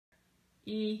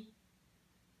Hello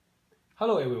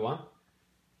everyone.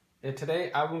 Today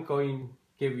I'm going to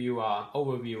give you an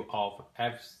overview of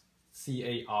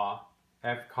FCAR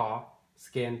FCAR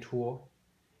scan tool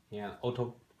and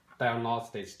auto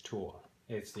diagnostics tool.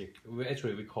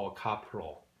 We call Car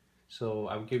Pro. So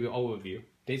I will give you an overview.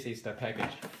 This is the package.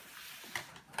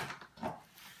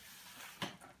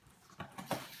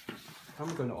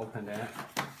 I'm going to open that.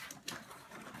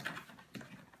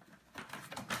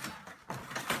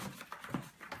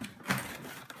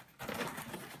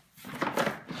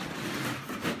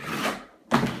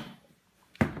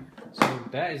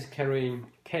 That is carrying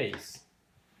case.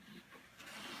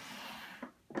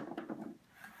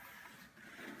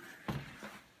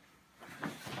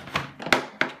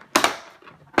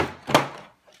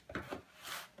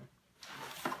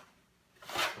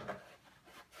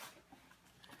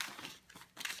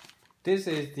 This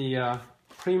is the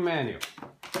pre-manual.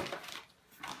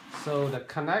 So the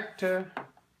connector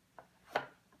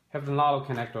have a lot of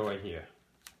connector right here.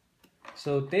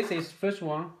 So this is first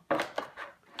one.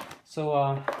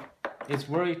 So it's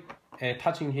very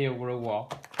touching here very well.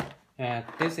 And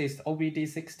this is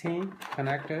OBD16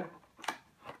 connector.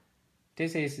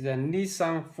 This is the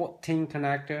Nissan 14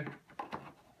 connector.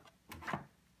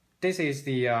 This is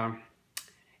the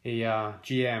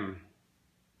GM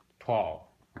 12.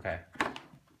 Okay.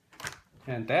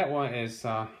 And that one is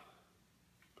the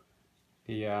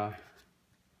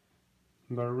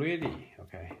Meridi.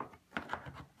 Okay.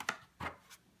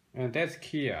 And that's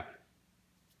Kia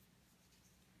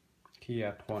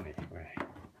 20, right?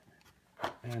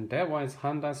 And that one is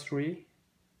Honda 3.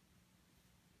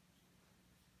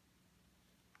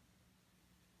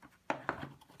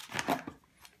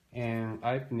 And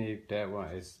I believe that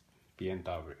one is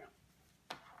BMW.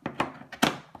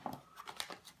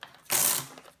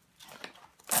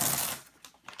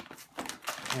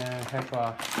 And I have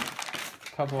a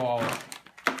couple of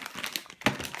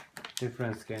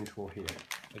different scan tools here.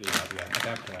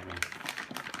 Adapter, I mean.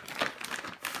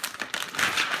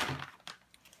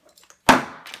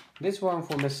 This one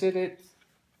for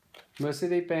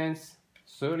Mercedes-Benz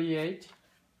 38.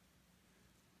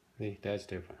 See, that's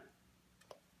different.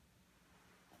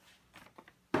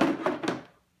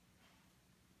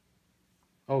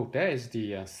 Oh, that is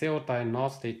the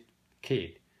self-diagnostic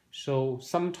kit. So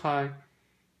sometimes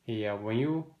when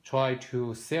you try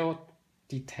to scan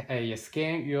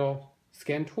your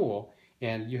scan tool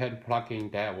and you have to plug in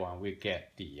that one, we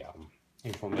get the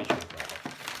information from it.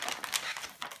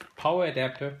 Power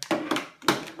adapter,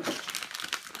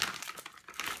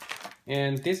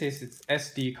 and this is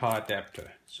SD card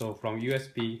adapter. So from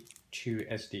USB to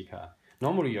SD card.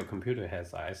 Normally your computer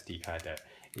has a SD card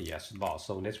slot,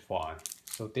 so that's fine.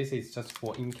 So this is just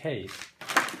for in case.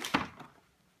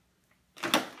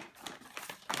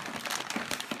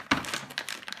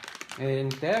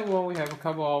 And that one we have a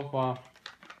couple of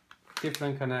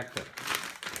different connectors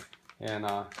and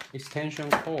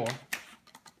extension cord.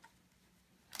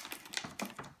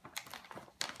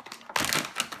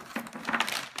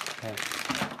 Okay.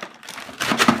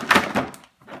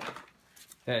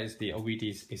 That is the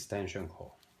OBD extension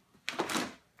cord.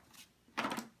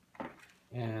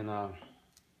 And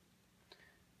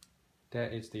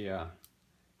that is the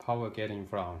power getting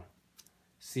from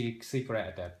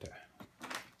secret adapter.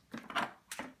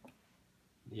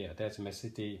 Yeah, that's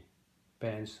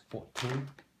Mercedes-Benz 14.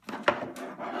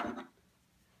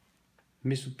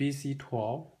 Mitsubishi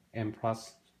 12 and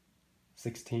plus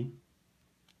 16.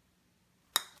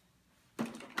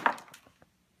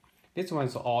 This one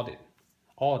is Audi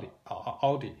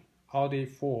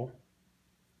 4,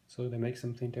 so they make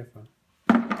something different.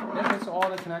 That is all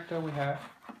the connector we have.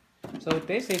 So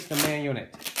this is the main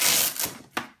unit.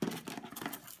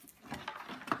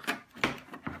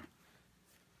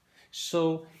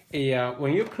 So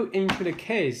when you put into the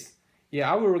case,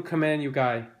 I would recommend you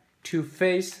guys to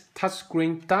face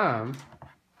touchscreen down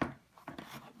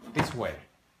this way.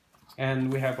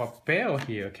 And we have a belt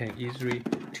here, can easily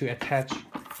to attach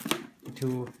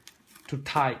to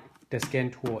tie the scan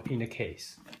tool in the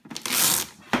case.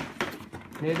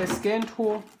 Now the scan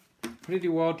tool pretty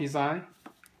well designed,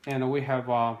 and we have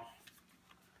a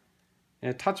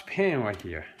touch pen right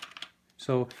here.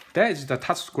 So that is the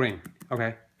touch screen.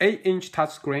 Okay, 8-inch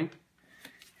touch screen,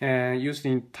 and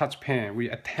using touch pen we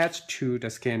attach to the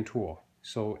scan tool,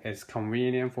 so it's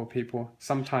convenient for people.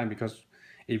 Sometimes because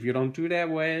if you don't do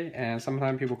that way, and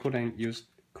sometimes people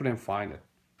couldn't find it,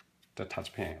 the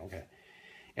touch pen. Okay.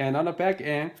 And on the back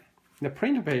end, the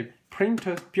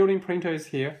built-in printer is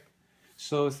here.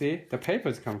 So see, the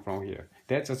papers come from here.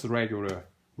 That's just regular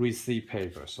receipt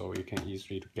paper, so you can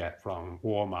easily get from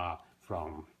Walmart,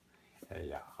 from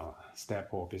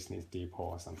Staple Business Depot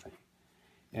or something.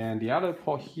 And the other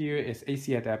port here is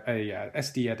SD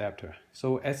adapter.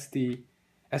 So SD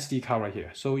card right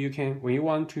here. So you can, when you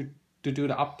want to do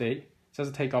the update,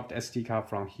 just take off the SD card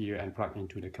from here and plug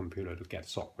into the computer to get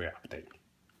software update.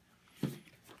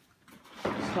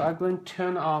 So I'm going to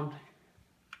turn on.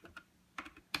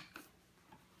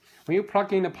 When you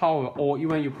plug in the power, or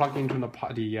even you plug into the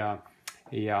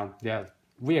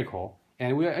vehicle,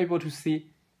 and we are able to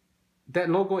see that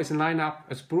logo is lined up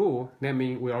as blue, that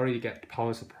means we already get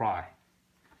power supply.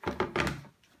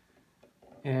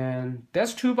 And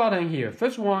there's two buttons here.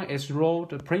 First one is roll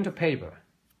the printer paper.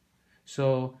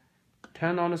 So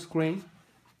turn on the screen.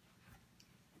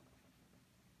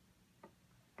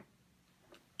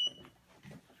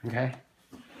 Okay.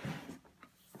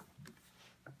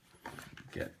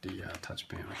 Get the touch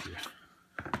pen right here.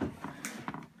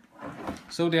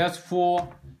 So there's four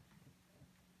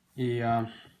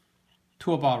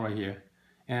toolbar right here,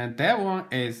 and that one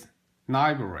is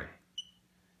library.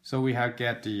 So we have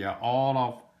get the all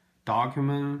of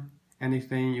document,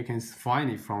 anything you can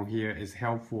find it from here is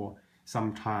helpful.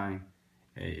 Sometime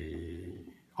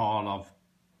all of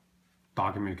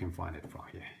document you can find it from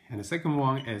here. And the second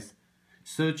one is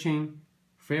searching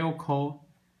fail code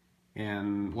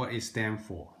and what it stands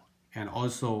for, and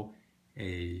also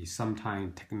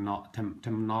sometime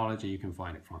terminology you can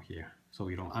find it from here. So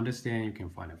you don't understand, you can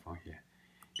find it from here.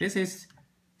 This is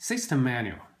system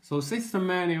manual. So system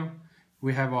manual,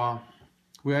 we are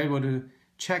able to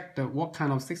check what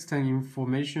kind of system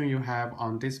information you have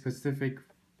on this specific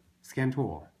scan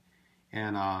tool,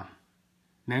 and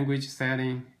language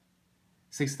setting,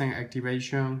 system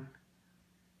activation,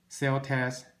 cell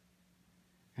test,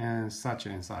 and such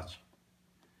and such.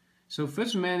 So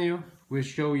first menu will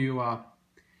show you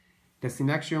the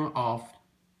selection of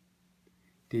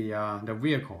the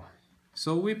vehicle.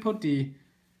 So we put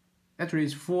actually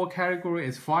it's 4 categories,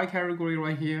 it's 5 categories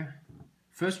right here.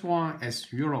 First one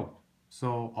is Europe.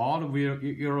 So all the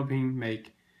European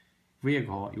make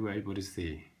vehicle you are able to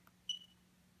see.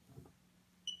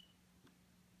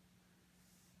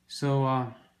 So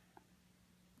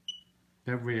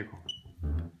that vehicle.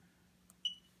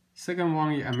 Second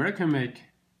one is American make.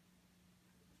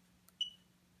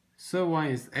 Third one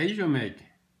is Asia make.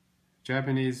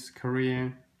 Japanese,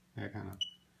 Korean, that kind of.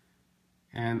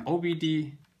 And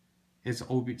OBD is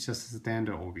just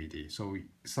standard OBD. So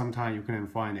sometimes you couldn't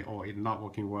find it or it's not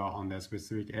working well on that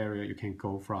specific area, you can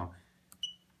go from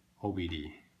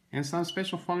OBD. And some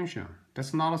special function.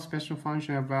 That's not a special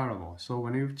function available. So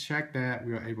when you check that,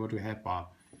 we are able to have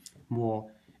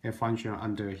more a function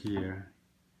under here.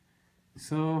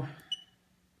 So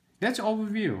that's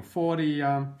overview for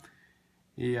the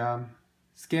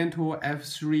scan tool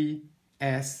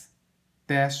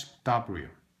F3S-W.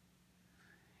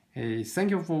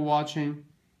 Thank you for watching,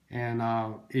 and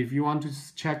if you want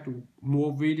to check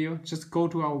more video, just go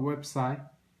to our website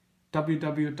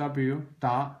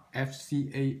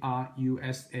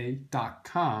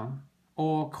www.fcarusa.com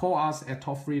or call us at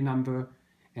toll-free number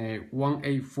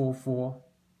 1844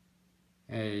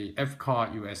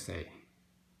 FCAR USA.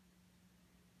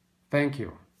 Thank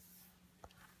you.